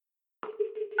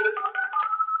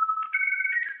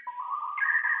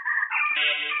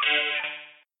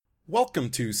Welcome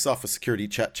to Software Security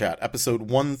Chat Chat, episode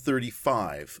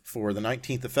 135 for the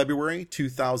 19th of February,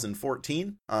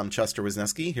 2014. I'm Chester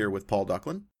Wisniewski here with Paul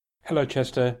Ducklin. Hello,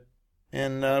 Chester.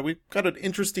 And we've got an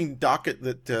interesting docket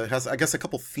that has, I guess, a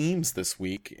couple themes this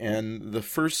week, and the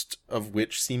first of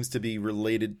which seems to be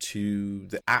related to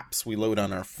the apps we load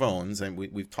on our phones, and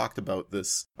we've talked about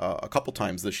this a couple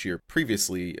times this year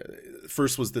previously.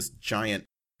 First was this giant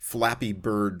Flappy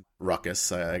Bird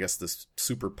ruckus, I guess this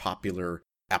super popular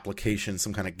application,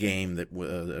 some kind of game that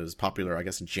was popular, I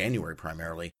guess, in January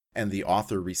primarily, and the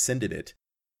author rescinded it.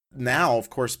 Now, of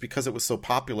course, because it was so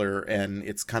popular and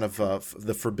it's kind of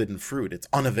the forbidden fruit, it's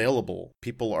unavailable.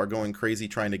 People are going crazy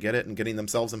trying to get it and getting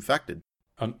themselves infected.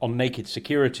 On Naked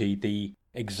Security, the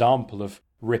example of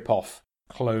rip-off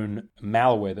clone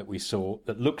malware that we saw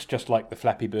that looks just like the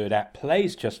Flappy Bird app,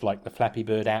 plays just like the Flappy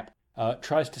Bird app,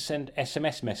 tries to send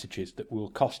SMS messages that will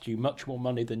cost you much more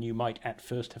money than you might at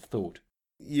first have thought.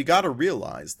 You got to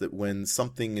realize that when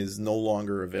something is no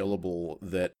longer available,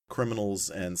 that criminals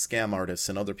and scam artists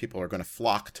and other people are going to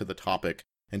flock to the topic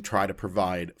and try to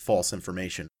provide false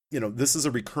information. You know, this is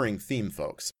a recurring theme,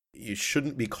 folks. You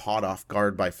shouldn't be caught off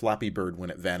guard by Flappy Bird when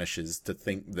it vanishes to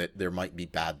think that there might be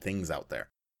bad things out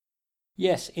there.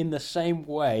 Yes, in the same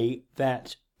way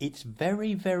that it's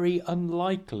very, very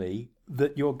unlikely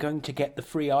that you're going to get the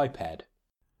free iPad.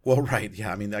 Well, right,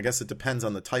 yeah. I mean, I guess it depends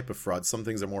on the type of fraud. Some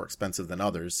things are more expensive than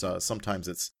others. Sometimes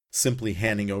it's simply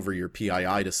handing over your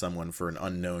PII to someone for an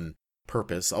unknown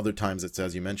purpose. Other times it's,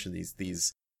 as you mentioned,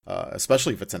 these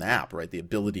especially if it's an app, right? The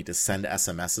ability to send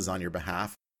SMSs on your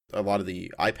behalf. A lot of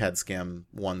the iPad scam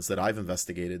ones that I've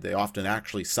investigated, they often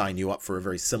actually sign you up for a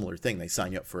very similar thing. They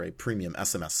sign you up for a premium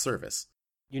SMS service.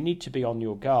 You need to be on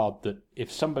your guard that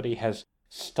if somebody has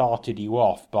started you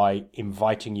off by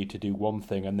inviting you to do one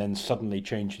thing and then suddenly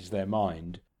changes their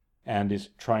mind and is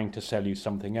trying to sell you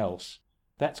something else,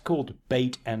 that's called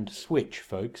bait and switch,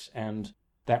 folks, and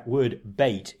that word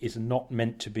bait is not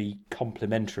meant to be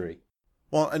complimentary.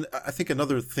 Well, and I think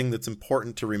another thing that's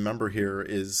important to remember here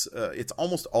is it's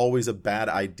almost always a bad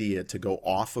idea to go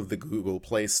off of the Google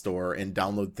Play Store and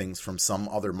download things from some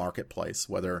other marketplace,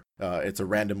 whether it's a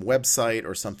random website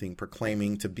or something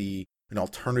proclaiming to be an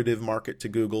alternative market to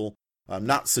Google. I'm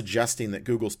not suggesting that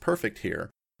Google's perfect here,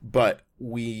 but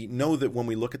we know that when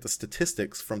we look at the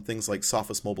statistics from things like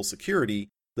Sophos Mobile Security,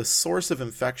 the source of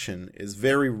infection is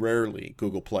very rarely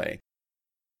Google Play.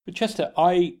 But Chester,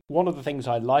 one of the things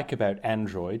I like about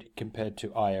Android compared to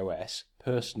iOS,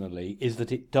 personally, is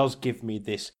that it does give me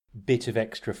this bit of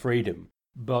extra freedom.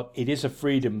 But it is a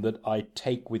freedom that I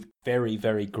take with very,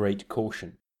 very great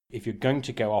caution. If you're going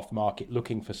to go off market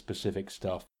looking for specific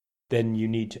stuff, then you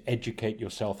need to educate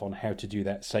yourself on how to do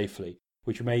that safely,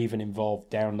 which may even involve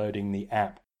downloading the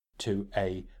app to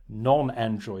a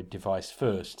non-Android device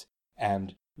first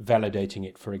and validating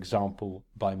it, for example,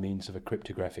 by means of a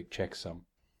cryptographic checksum.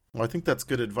 Well, I think that's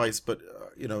good advice, but,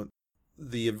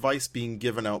 the advice being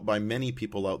given out by many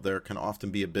people out there can often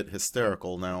be a bit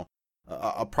hysterical. Now,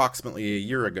 approximately a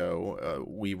year ago,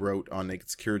 we wrote on Naked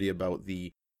Security about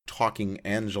the Talking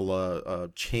Angela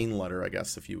chain letter, I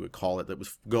guess, if you would call it, that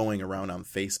was going around on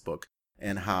Facebook,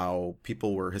 and how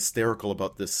people were hysterical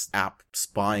about this app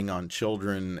spying on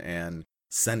children and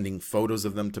sending photos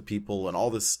of them to people and all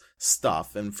this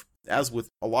stuff. And as with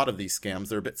a lot of these scams,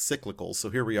 they're a bit cyclical. So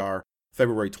here we are,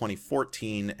 February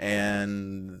 2014,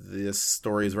 and this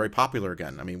story is very popular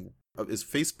again. I mean, is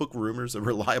Facebook rumors a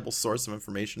reliable source of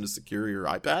information to secure your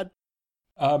iPad?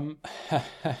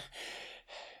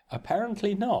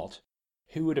 Apparently not.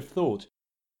 Who would have thought?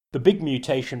 The big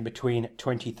mutation between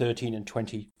 2013 and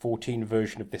 2014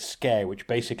 version of this scare, which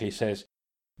basically says,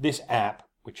 this app,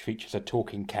 which features a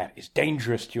talking cat, is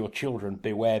dangerous to your children,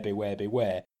 beware, beware,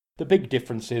 beware. The big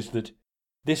difference is that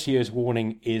this year's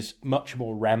warning is much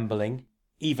more rambling,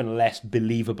 even less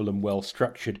believable and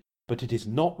well-structured, but it is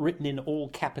not written in all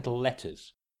capital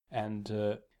letters.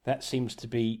 And that seems to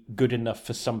be good enough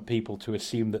for some people to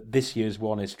assume that this year's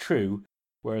one is true,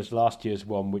 whereas last year's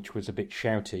one, which was a bit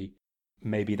shouty,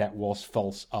 maybe that was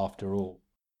false after all.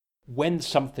 When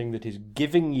something that is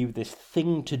giving you this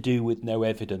thing to do with no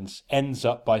evidence ends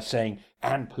up by saying,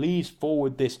 and please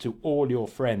forward this to all your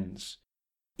friends,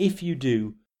 if you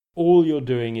do, all you're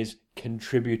doing is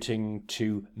contributing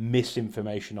to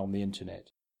misinformation on the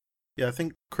internet. Yeah, I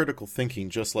think critical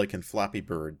thinking, just like in Flappy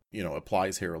Bird,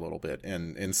 applies here a little bit,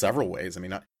 and in several ways. I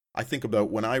mean, I think about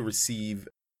when I receive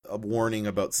a warning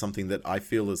about something that I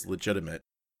feel is legitimate,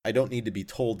 I don't need to be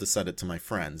told to send it to my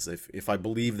friends. If I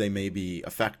believe they may be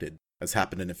affected, as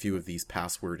happened in a few of these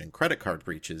password and credit card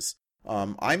breaches,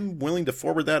 I'm willing to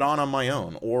forward that on my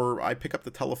own. Or I pick up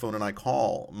the telephone and I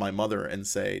call my mother and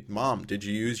say, Mom, did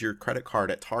you use your credit card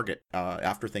at Target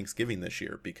after Thanksgiving this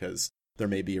year? Because there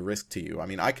may be a risk to you. I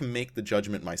mean, I can make the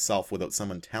judgment myself without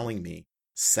someone telling me,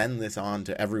 send this on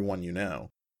to everyone you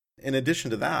know. In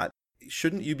addition to that,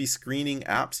 shouldn't you be screening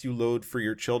apps you load for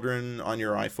your children on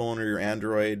your iPhone or your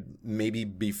Android maybe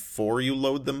before you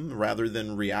load them, rather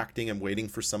than reacting and waiting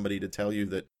for somebody to tell you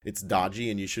that it's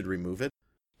dodgy and you should remove it?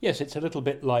 Yes, it's a little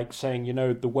bit like saying,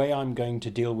 the way I'm going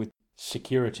to deal with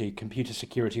security, computer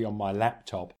security on my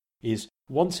laptop is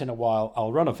once in a while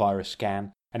I'll run a virus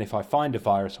scan, and if I find a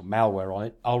virus or malware on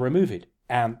it, I'll remove it,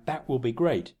 and that will be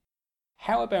great.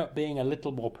 How about being a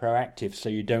little more proactive so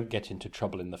you don't get into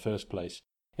trouble in the first place?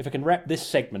 If I can wrap this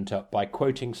segment up by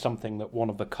quoting something that one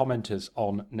of the commenters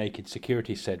on Naked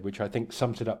Security said, which I think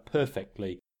sums it up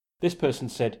perfectly. This person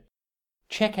said,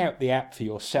 check out the app for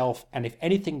yourself, and if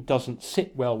anything doesn't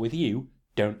sit well with you,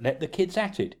 don't let the kids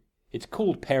at it. It's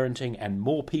called parenting, and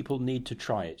more people need to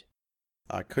try it.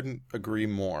 I couldn't agree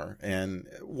more. And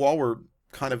while we're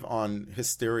kind of on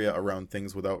hysteria around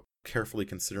things without carefully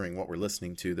considering what we're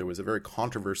listening to, there was a very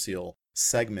controversial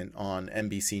segment on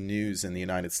NBC News in the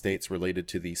United States related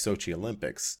to the Sochi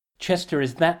Olympics. Chester,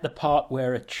 is that the part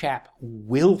where a chap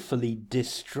willfully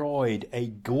destroyed a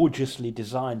gorgeously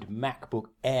designed MacBook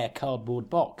Air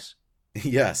cardboard box?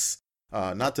 Yes.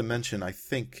 Not to mention, I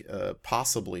think,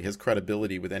 possibly his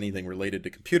credibility with anything related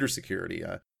to computer security.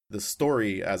 The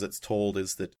story, as it's told,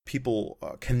 is that people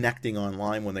connecting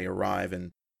online when they arrive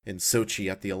in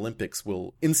Sochi at the Olympics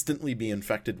will instantly be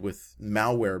infected with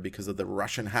malware because of the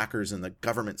Russian hackers and the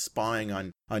government spying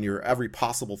on your every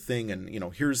possible thing. And,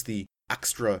 here's the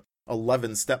extra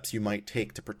 11 steps you might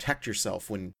take to protect yourself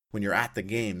when you're at the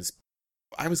games.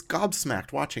 I was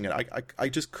gobsmacked watching it. I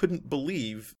just couldn't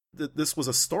believe that this was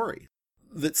a story.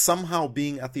 That somehow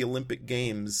being at the Olympic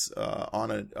Games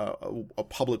on a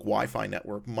public Wi-Fi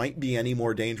network might be any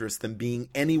more dangerous than being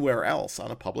anywhere else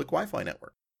on a public Wi-Fi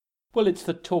network. Well, it's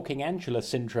the Talking Angela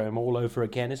syndrome all over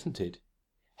again, isn't it?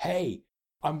 Hey,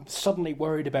 I'm suddenly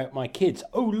worried about my kids.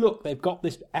 Oh, look, they've got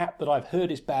this app that I've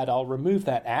heard is bad. I'll remove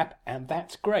that app, and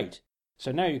that's great.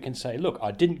 So now you can say, look,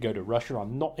 I didn't go to Russia.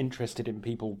 I'm not interested in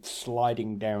people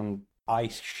sliding down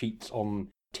ice sheets on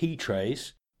tea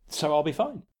trays, so I'll be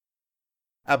fine.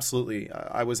 Absolutely.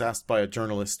 I was asked by a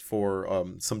journalist for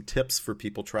some tips for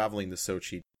people traveling to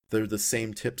Sochi. They're the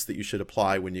same tips that you should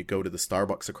apply when you go to the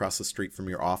Starbucks across the street from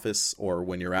your office, or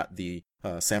when you're at the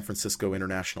San Francisco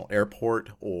International Airport,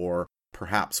 or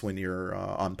perhaps when you're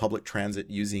on public transit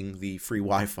using the free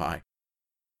Wi-Fi.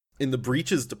 In the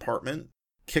breaches department,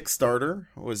 Kickstarter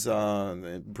was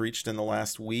breached in the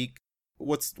last week.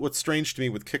 What's strange to me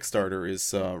with Kickstarter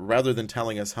is rather than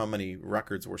telling us how many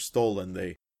records were stolen,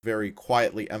 they very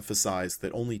quietly emphasized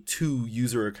that only 2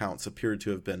 user accounts appeared to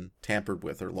have been tampered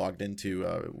with or logged into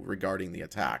regarding the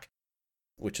attack,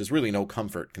 which is really no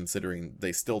comfort considering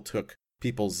they still took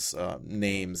people's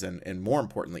names and more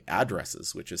importantly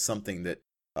addresses, which is something that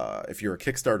if you're a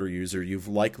Kickstarter user, you've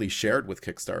likely shared with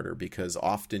Kickstarter because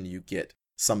often you get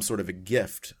some sort of a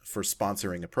gift for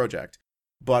sponsoring a project.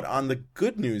 But on the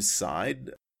good news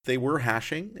side, they were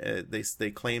hashing.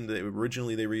 They claimed that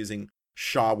originally they were using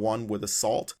SHA-1 with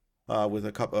Assault, with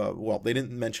a couple. They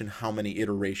didn't mention how many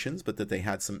iterations, but that they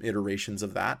had some iterations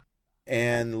of that,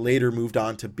 and later moved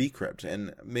on to Bcrypt.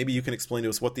 And maybe you can explain to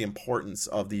us what the importance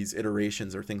of these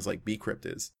iterations or things like Bcrypt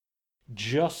is.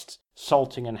 Just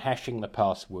salting and hashing the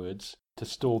passwords to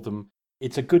store them,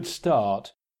 it's a good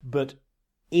start, but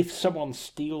if someone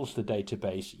steals the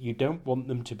database, you don't want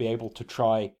them to be able to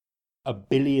try 1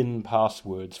 billion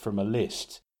passwords from a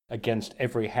list against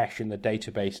every hash in the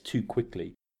database too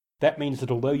quickly. That means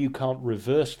that although you can't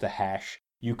reverse the hash,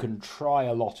 you can try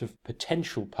a lot of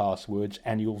potential passwords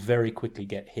and you'll very quickly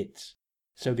get hits.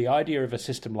 So the idea of a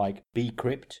system like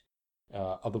Bcrypt,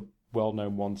 other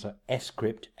well-known ones are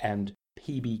Scrypt and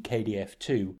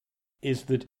PBKDF2, is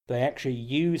that they actually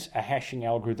use a hashing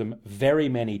algorithm very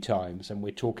many times, and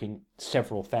we're talking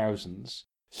several thousands,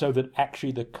 so that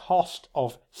actually the cost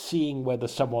of seeing whether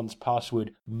someone's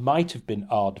password might have been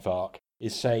aardvark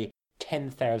is, say,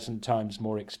 10,000 times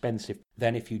more expensive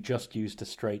than if you just used a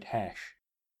straight hash.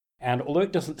 And although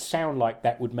it doesn't sound like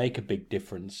that would make a big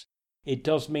difference, it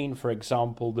does mean, for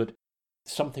example, that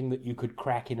something that you could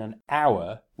crack in an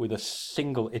hour with a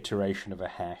single iteration of a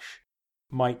hash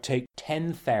might take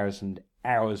 10,000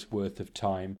 hours worth of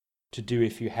time to do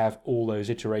if you have all those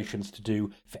iterations to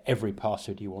do for every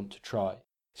password you want to try.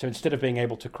 So instead of being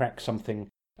able to crack something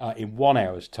in 1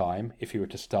 hour's time, if you were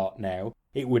to start now,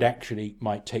 it would actually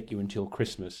might take you until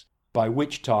Christmas. by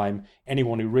which time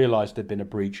anyone who realized there'd been a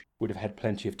breach would have had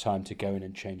plenty of time to go in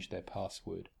and change their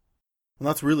password. And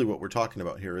that's really what we're talking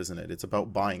about here, isn't it? It's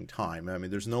about buying time. I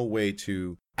mean, there's no way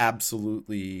to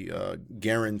absolutely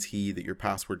guarantee that your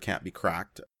password can't be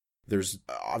cracked. There's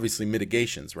obviously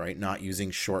mitigations, right? Not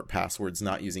using short passwords,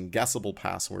 not using guessable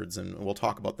passwords, and we'll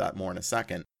talk about that more in a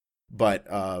second. But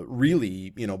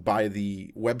really, by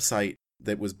the website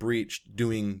that was breached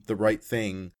doing the right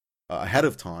thing ahead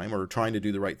of time, or trying to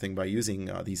do the right thing by using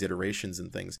these iterations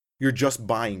and things, you're just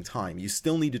buying time. You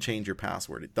still need to change your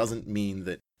password. It doesn't mean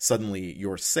that suddenly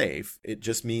you're safe. It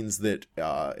just means that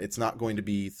it's not going to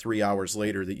be 3 hours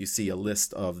later that you see a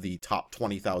list of the top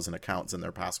 20,000 accounts and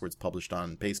their passwords published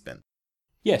on Pastebin.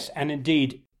 Yes, and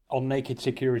indeed, on Naked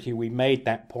Security, we made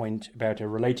that point about a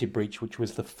related breach, which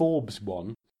was the Forbes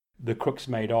one. The crooks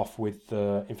made off with,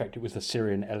 in fact, it was the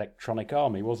Syrian Electronic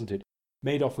Army, wasn't it?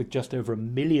 Made off with just over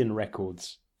 1 million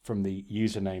records from the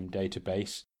username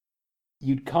database.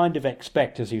 You'd kind of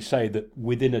expect, as you say, that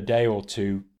within a day or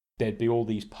two, there'd be all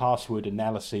these password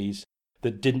analyses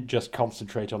that didn't just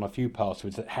concentrate on a few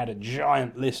passwords, that had a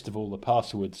giant list of all the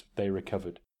passwords they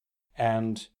recovered.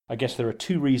 And I guess there are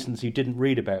two reasons you didn't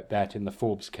read about that in the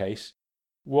Forbes case.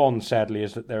 One, sadly,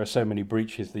 is that there are so many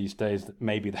breaches these days that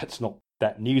maybe that's not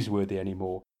that newsworthy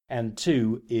anymore. And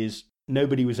two is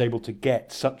nobody was able to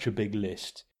get such a big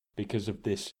list because of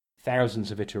this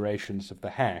thousands of iterations of the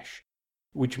hash,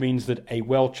 which means that a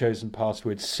well-chosen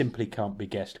password simply can't be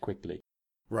guessed quickly.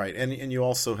 Right, and you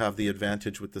also have the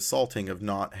advantage with the salting of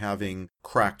not having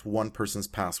cracked one person's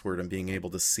password and being able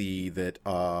to see that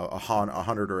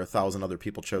 100 or 1,000 other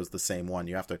people chose the same one.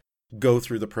 You have to go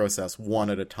through the process one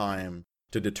at a time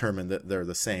to determine that they're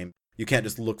the same. You can't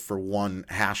just look for one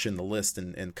hash in the list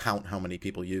and count how many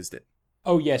people used it.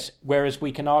 Oh yes, whereas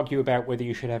we can argue about whether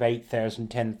you should have 8,000,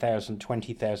 10,000,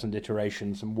 20,000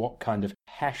 iterations and what kind of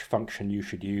hash function you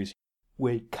should use.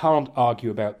 We can't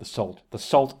argue about the salt. The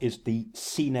salt is the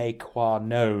sine qua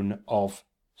non of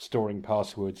storing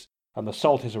passwords. And the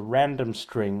salt is a random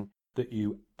string that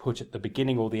you put at the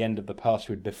beginning or the end of the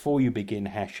password before you begin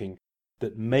hashing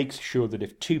that makes sure that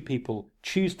if two people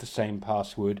choose the same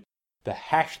password, the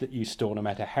hash that you store, no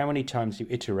matter how many times you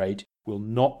iterate, will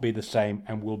not be the same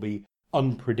and will be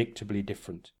unpredictably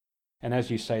different. And as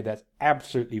you say, that's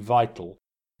absolutely vital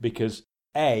because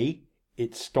A,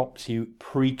 it stops you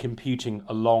pre-computing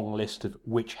a long list of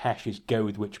which hashes go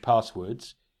with which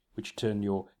passwords, which turn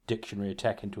your dictionary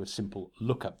attack into a simple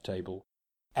lookup table.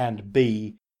 And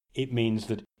B, it means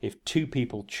that if two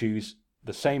people choose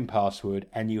the same password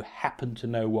and you happen to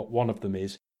know what one of them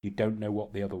is, you don't know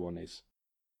what the other one is.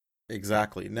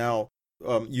 Exactly. Now,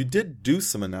 you did do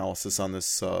some analysis on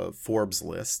this Forbes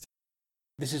list.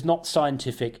 This is not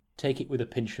scientific. Take it with a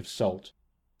pinch of salt.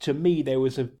 To me, there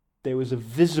was a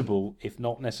visible, if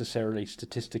not necessarily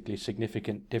statistically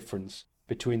significant, difference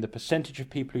between the percentage of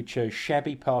people who chose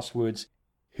shabby passwords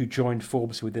who joined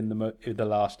Forbes within the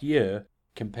last year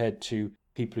compared to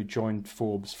people who joined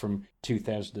Forbes from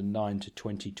 2009 to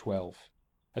 2012.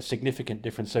 A significant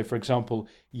difference. So, for example,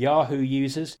 Yahoo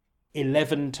users,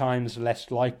 11 times less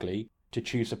likely to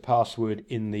choose a password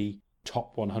in the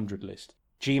top 100 list.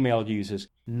 Gmail users,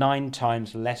 9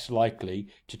 times less likely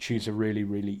to choose a really,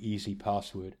 really easy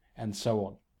password, and so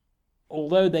on.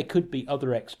 Although there could be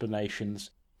other explanations,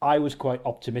 I was quite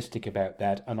optimistic about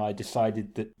that, and I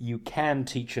decided that you can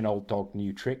teach an old dog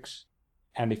new tricks,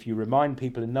 and if you remind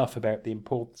people enough about the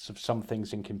importance of some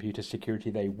things in computer security,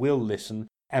 they will listen,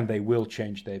 and they will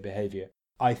change their behaviour.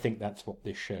 I think that's what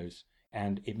this shows,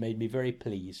 and it made me very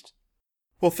pleased.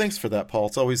 Well, thanks for that, Paul.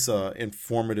 It's always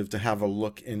informative to have a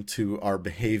look into our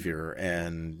behavior,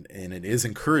 and it is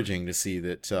encouraging to see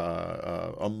that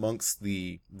amongst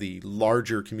the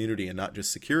larger community and not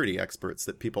just security experts,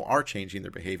 that people are changing their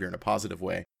behavior in a positive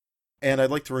way. And I'd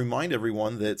like to remind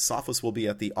everyone that Sophos will be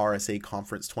at the RSA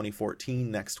Conference 2014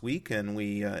 next week, and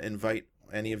we invite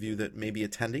any of you that may be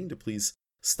attending to please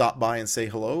stop by and say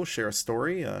hello, share a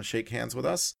story, shake hands with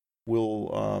us.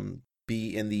 We'll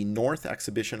be in the North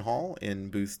Exhibition Hall in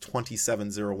booth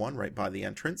 2701 right by the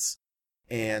entrance.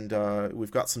 And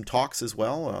we've got some talks as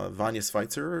well. Vanya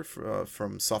Svitzer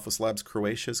from Sophos Labs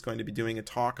Croatia is going to be doing a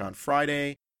talk on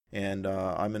Friday, and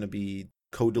I'm going to be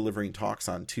co-delivering talks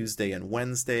on Tuesday and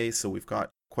Wednesday, so we've got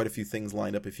quite a few things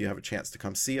lined up if you have a chance to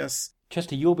come see us.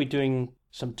 Chester, you'll be doing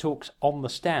some talks on the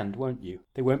stand, won't you?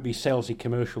 They won't be salesy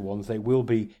commercial ones. They will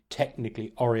be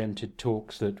technically oriented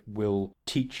talks that will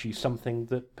teach you something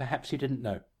that perhaps you didn't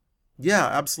know. Yeah,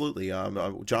 absolutely.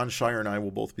 John Shire and I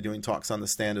will both be doing talks on the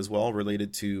stand as well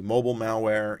related to mobile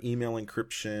malware, email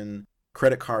encryption,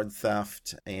 credit card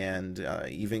theft, and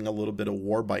even a little bit of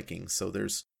war biking. So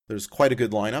there's there's quite a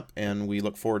good lineup, and we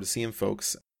look forward to seeing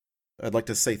folks. I'd like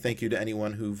to say thank you to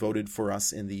anyone who voted for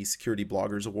us in the Security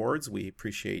Bloggers Awards. We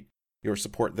appreciate your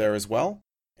support there as well.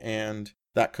 And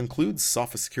that concludes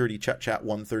Sophos Security Chat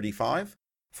 135.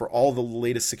 For all the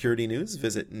latest security news,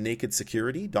 visit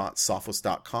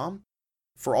nakedsecurity.sophos.com.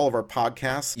 For all of our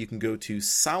podcasts, you can go to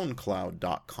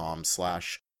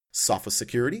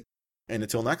soundcloud.com/sophosecurity. And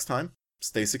until next time,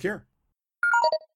 stay secure.